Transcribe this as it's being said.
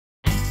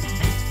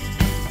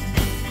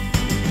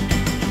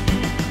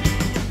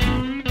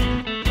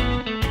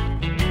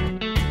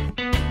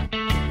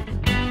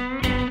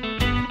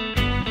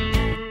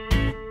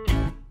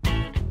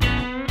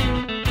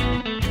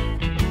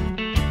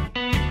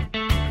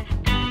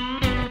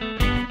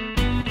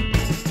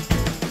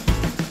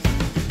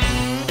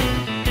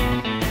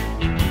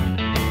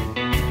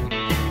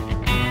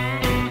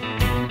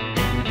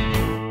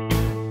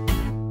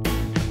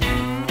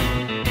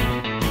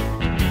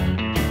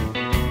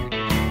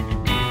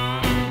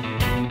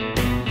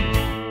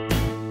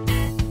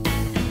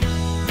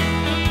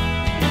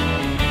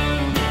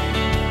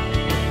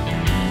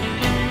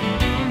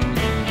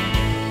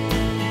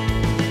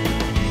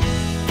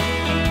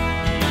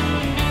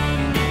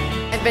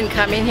been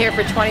coming here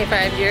for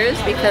 25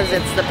 years because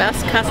it's the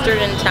best custard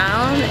in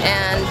town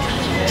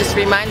and just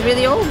reminds me of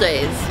the old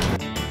days.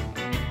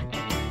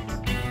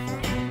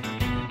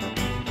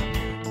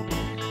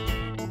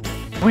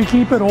 We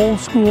keep it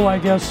old school, I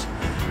guess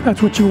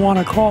that's what you want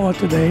to call it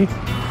today.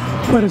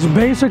 But it's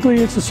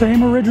basically the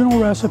same original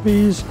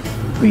recipes.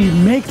 We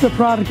make the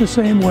product the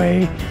same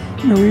way.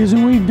 And the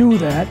reason we do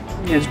that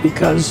is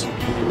because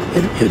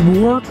it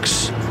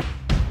works.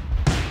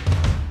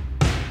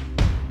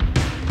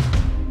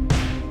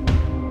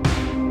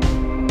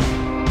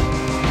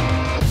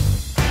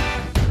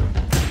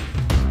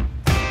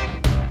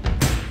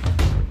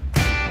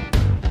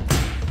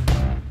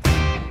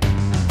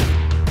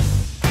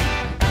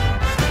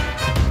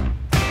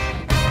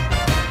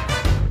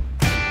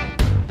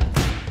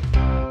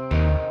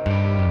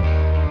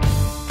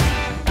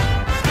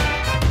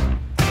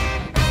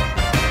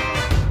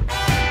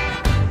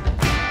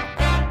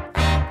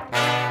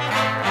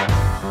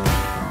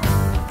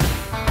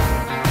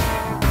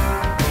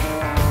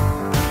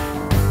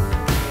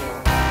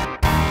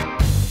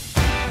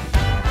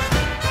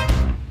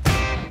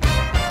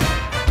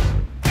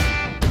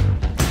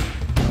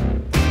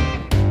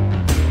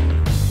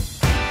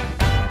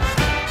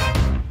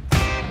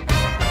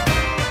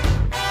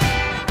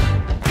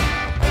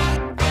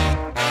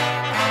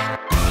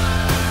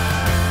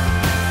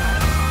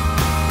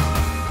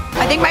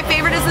 I think my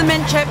favorite is the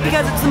mint chip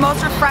because it's the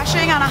most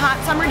refreshing on a hot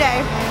summer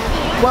day.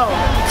 Whoa,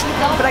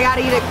 but I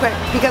gotta eat it quick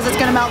because it's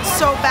gonna melt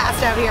so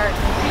fast out here.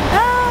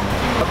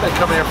 I've been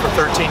coming here for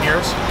 13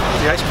 years.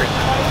 The ice cream,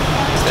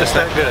 it's just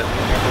that good.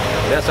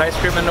 Best ice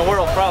cream in the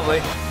world, probably.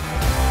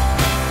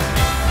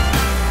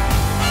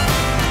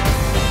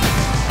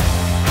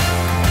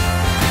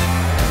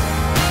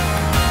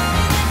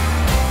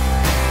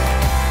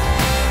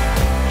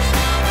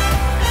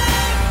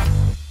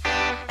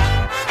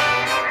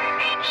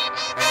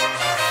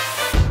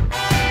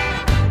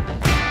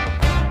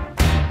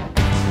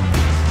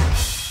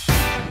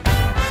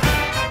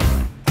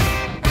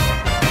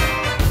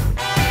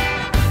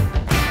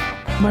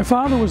 My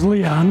father was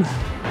Leon.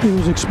 He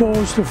was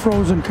exposed to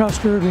frozen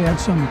custard. He had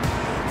some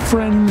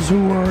friends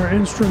who were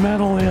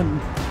instrumental in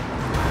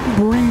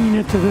bringing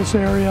it to this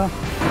area.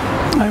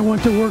 I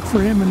went to work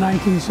for him in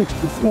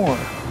 1964,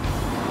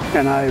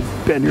 and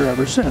I've been here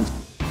ever since.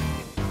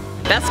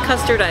 Best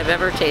custard I've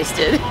ever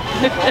tasted.